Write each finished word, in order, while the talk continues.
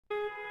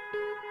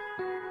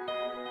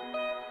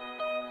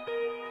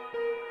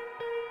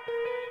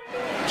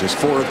just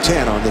 4 of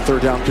 10 on the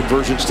third down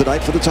conversions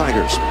tonight for the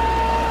Tigers.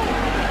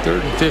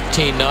 3rd and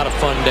 15, not a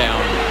fun down.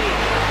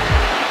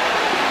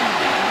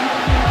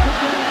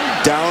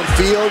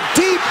 Downfield,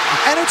 deep,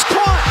 and it's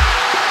caught.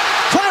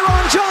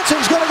 Tyron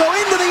Johnson's going to go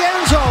into the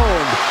end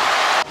zone.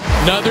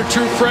 Another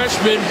true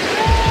freshman.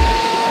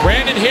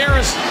 Brandon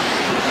Harris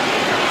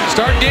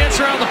starting to dance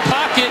around the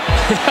pocket.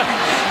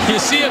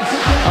 You see him.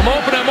 I'm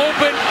open, I'm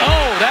open.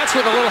 Oh, that's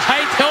where the little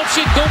height helps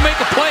you. Go make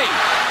a play.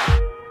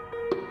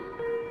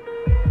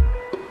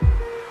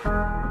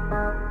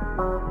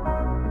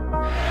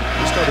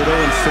 He started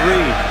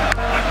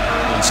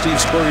 0-3 in Steve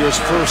Spurrier's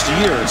first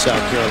year in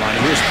South Carolina.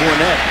 Here's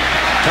Fournette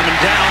coming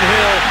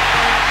downhill.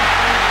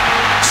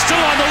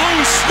 Still on the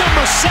loose,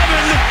 number 7.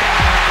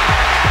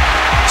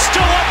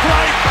 Still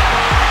upright.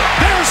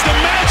 There's the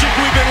magic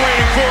we've been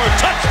waiting for.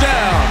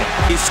 Touchdown.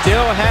 He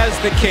still has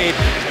the cape.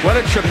 What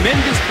a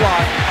tremendous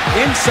block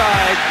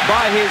inside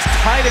by his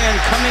tight end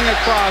coming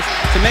across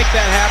to make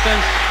that happen.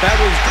 That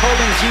was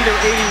Colin Jeter,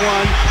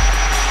 81.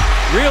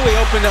 Really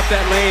opened up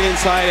that lane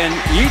inside, and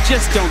you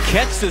just don't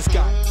catch this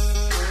guy.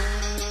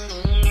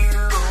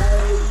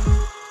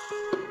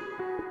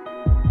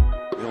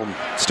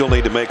 Still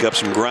need to make up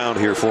some ground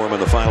here for him in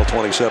the final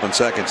 27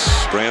 seconds.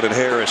 Brandon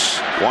Harris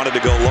wanted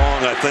to go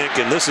long, I think,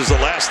 and this is the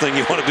last thing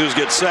you want to do is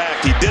get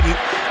sacked. He didn't,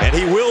 and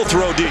he will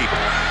throw deep.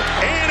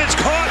 And it's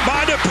caught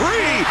by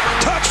Dupré.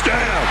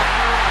 Touchdown.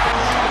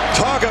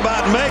 Talk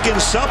about making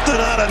something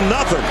out of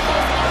nothing.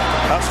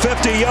 A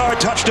 50-yard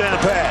touchdown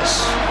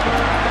pass.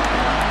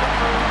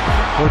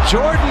 Well,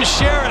 Jordan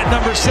Sherritt,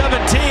 number 17,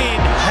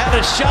 had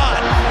a shot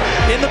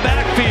in the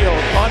backfield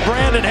on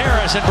Brandon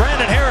Harris, and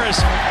Brandon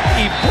Harris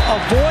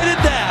avoided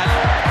that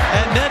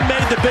and then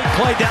made the big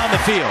play down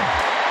the field.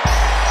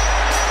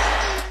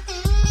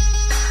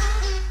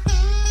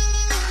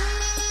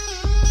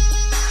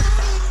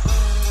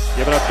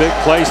 Giving up big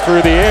plays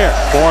through the air.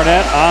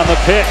 Fournette on the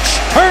pitch,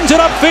 turns it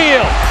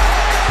upfield,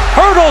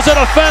 hurdles a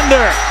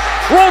defender,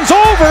 runs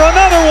over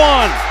another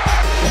one.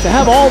 To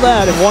have all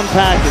that in one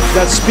package,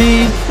 that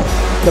speed,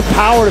 the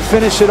power to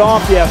finish it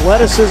off, the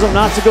athleticism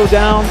not to go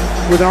down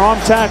with an arm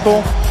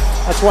tackle.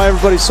 That's why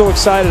everybody's so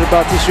excited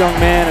about this young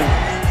man.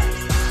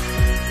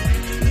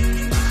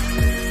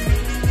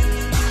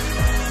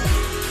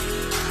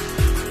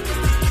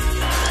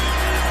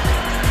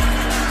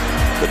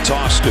 The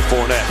toss to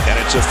Fournette, and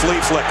it's a flea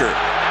flicker.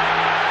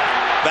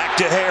 Back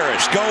to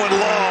Harris, going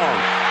long.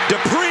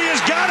 Dupré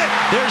has got it.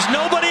 There's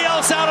nobody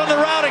else out on the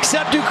route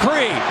except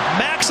Dupré.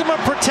 Maximum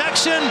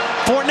protection.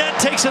 Fournette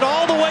takes it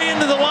all the way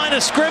into the line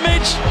of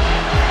scrimmage,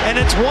 and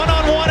it's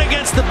one-on-one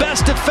against the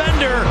best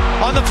defender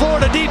on the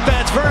Florida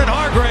defense, Vernon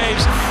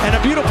Hargraves, and a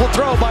beautiful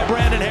throw by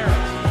Brandon Harris.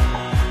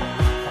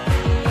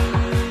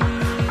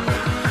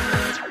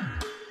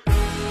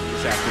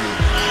 This afternoon.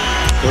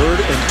 3rd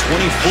and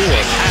 24,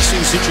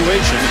 passing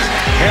situation.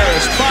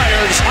 Harris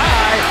fires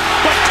high,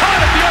 but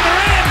caught at the other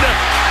end.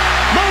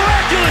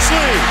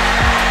 Miraculously,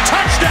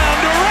 touchdown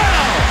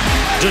Dural.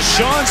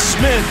 Deshaun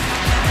Smith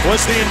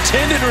was the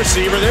intended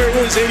receiver. There it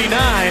was,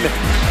 89.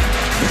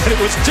 And it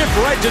was tipped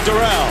right to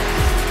Dural.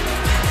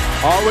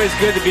 Always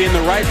good to be in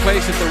the right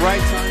place at the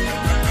right time.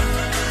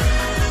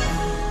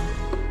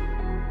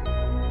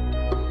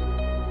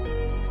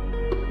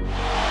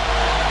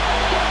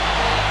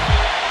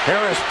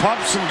 Harris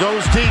pumps and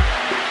goes deep.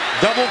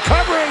 Double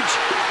coverage.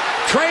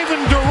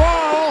 Travin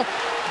Dural.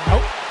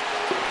 Nope.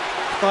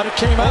 Thought it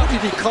came out.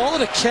 Did he call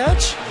it a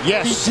catch?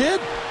 Yes. He did.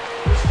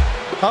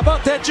 How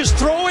about that? Just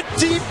throw it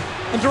deep,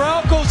 and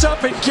Dural goes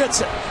up and gets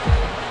it.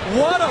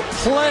 What a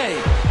play.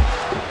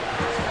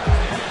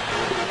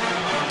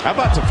 How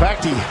about the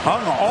fact he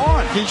hung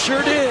on? He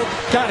sure did.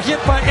 Got hit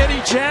by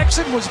Eddie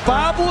Jackson, was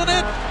bobbling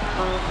it,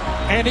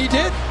 and he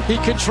did. He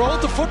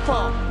controlled the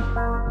football.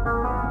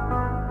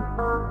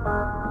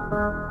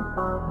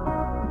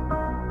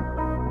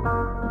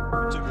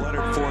 Took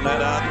Leonard Fournette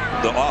out.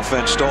 The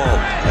offense stalled,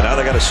 and now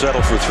they got to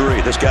settle for 3.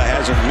 This guy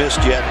hasn't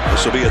missed yet.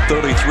 This will be a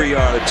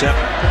 33-yard attempt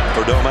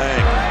for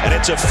Domingue, and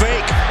it's a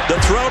fake.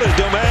 The throw to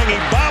Domingue. He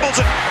bobbles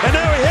it, and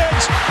now he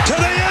heads to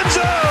the end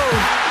zone.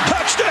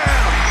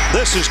 Touchdown!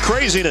 This is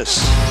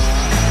craziness.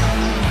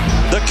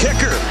 The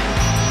kicker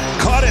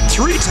caught it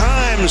 3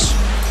 times,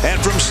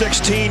 and from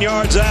 16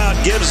 yards out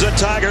gives the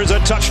Tigers a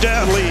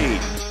touchdown lead.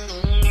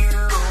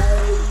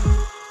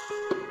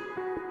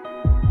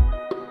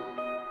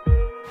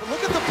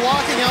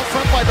 Blocking out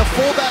front by the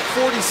fullback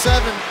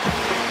 47,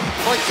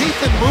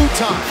 Bry'Kiethon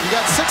Mouton. You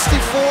got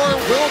 64,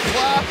 Will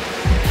Clapp,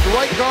 the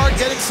right guard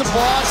getting some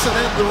blocks, and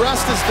then the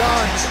rest is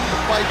done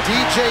by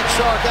DJ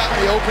Chark out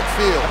in the open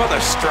field. How about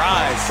their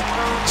strides?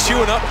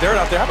 Chewing up dirt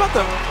out there. How about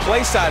the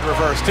play side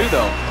reverse too,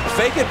 though?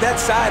 Fake it that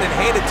side and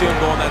hand it to him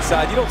going that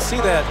side. You don't see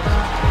that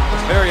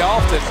very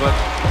often, but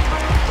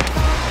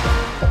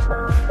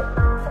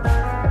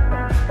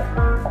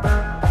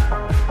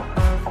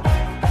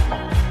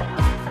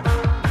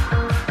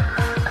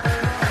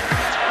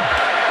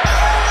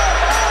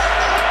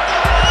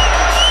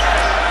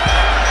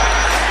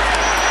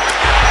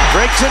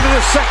breaks into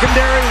the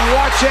secondary.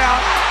 Watch out.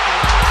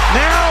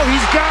 Now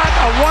he's got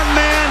a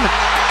one-man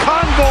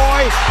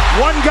convoy.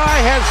 One guy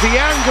has the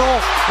angle,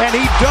 and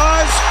he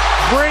does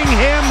bring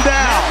him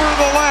down.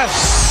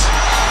 Nevertheless,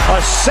 a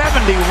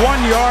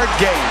 71-yard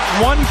gain.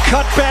 One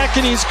cutback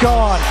and he's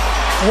gone.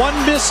 One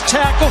missed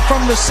tackle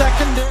from the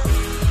secondary,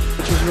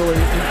 which is really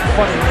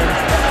funny.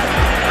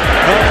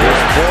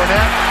 Here's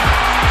Fournette.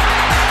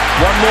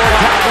 One more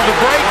tackle to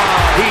break.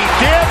 He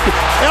did.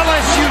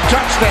 LSU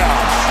touchdown.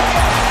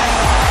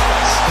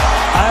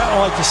 I don't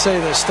like to say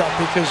this stuff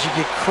because you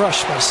get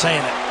crushed by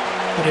saying it.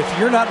 But if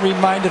you're not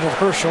reminded of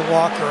Herschel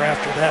Walker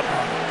after that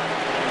one.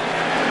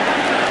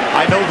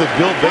 I know that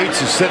Bill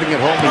Bates is sitting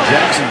at home in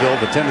Jacksonville,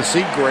 the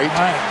Tennessee great,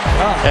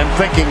 and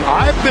thinking,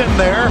 I've been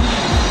there.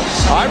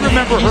 I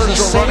remember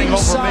Herschel running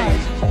over me.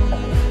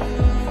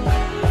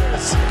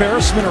 It's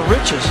embarrassment of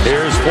riches.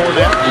 Here's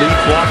Fournette, lead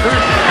blocker.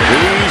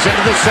 He's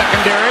into the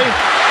secondary.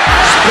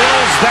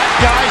 Spills that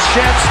guy,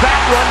 sheds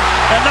that one.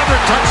 Another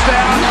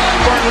touchdown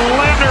for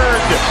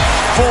Leonard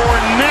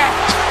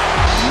Fournette.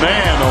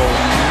 Man, oh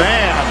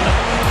man.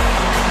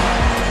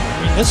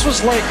 I mean, this was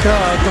like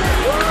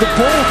the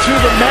bull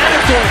through the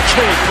matador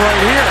cake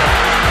right here.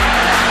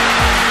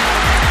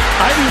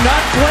 I do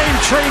not blame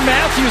Trey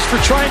Matthews for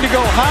trying to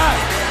go high,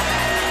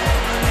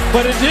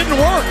 but it didn't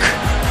work.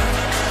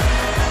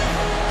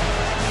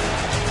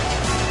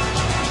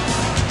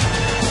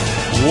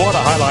 What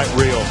a highlight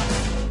reel.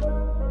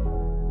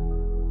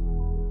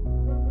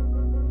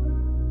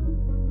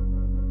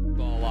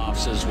 Ball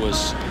offices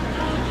was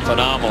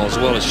phenomenal,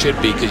 as well as should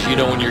be, because you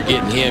know when you're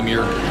getting him,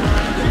 you're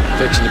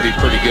fixing to be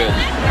pretty good.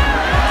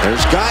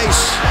 There's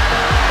Guice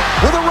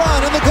with a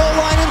run in the goal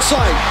line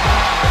inside.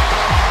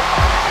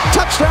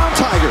 Touchdown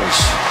Tigers.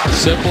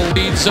 Simple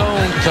lead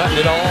zone, cutting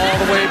it all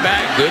the way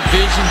back. Good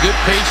vision, good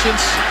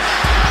patience.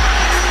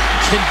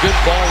 Good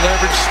ball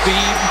leverage,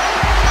 speed.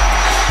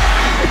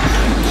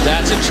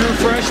 That's a true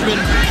freshman.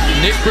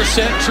 Nick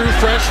Brissett, true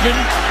freshman.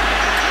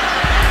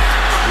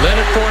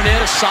 Leonard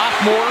Fournette, a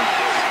sophomore.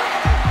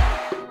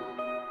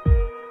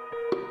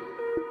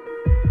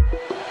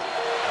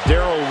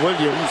 Darrell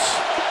Williams.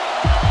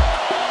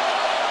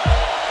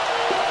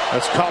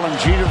 That's Colin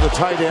Jeter, the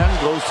tight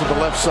end, goes to the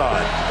left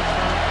side.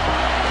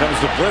 Comes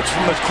the blitz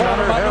from the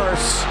corner.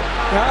 Harris.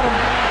 Got him.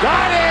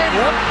 Got him!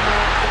 Yep.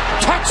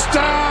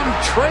 Touchdown,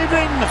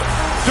 Travin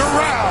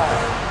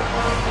Dural.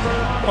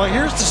 Well,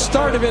 here's the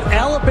start of it.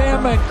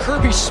 Alabama and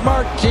Kirby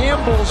Smart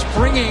gambles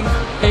bringing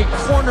a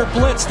corner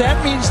blitz.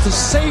 That means the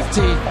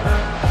safety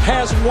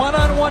has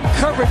one-on-one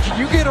coverage.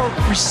 You get a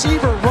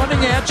receiver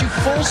running at you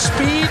full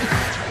speed,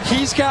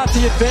 he's got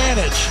the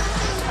advantage.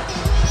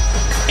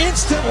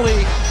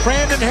 Instantly,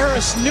 Brandon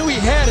Harris knew he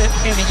had it,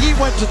 and he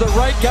went to the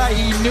right guy.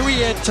 He knew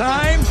he had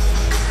time,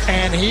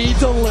 and he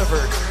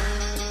delivered.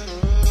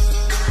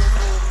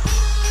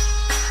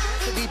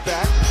 The deep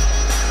back.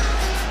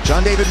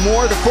 John David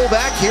Moore, the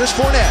fullback. Here's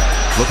Fournette,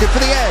 looking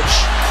for the edge.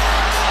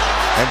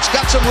 And it's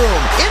got some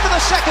room. Into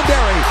the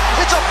secondary.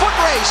 It's a foot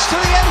race to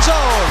the end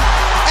zone.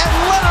 And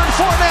Leonard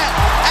Fournette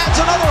adds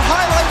another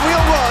highlight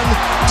reel run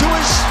to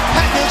his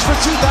package for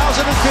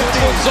 2015.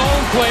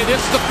 Zone play.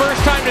 This is the first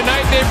time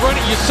tonight they've run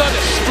it. You saw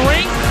the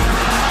strength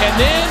and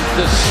then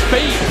the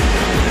speed.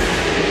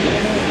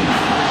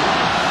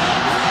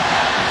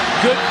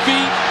 Good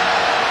feet.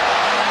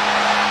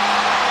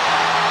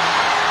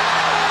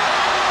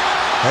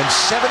 And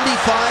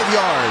 75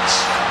 yards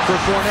for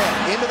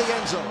Fournette into the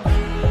end zone.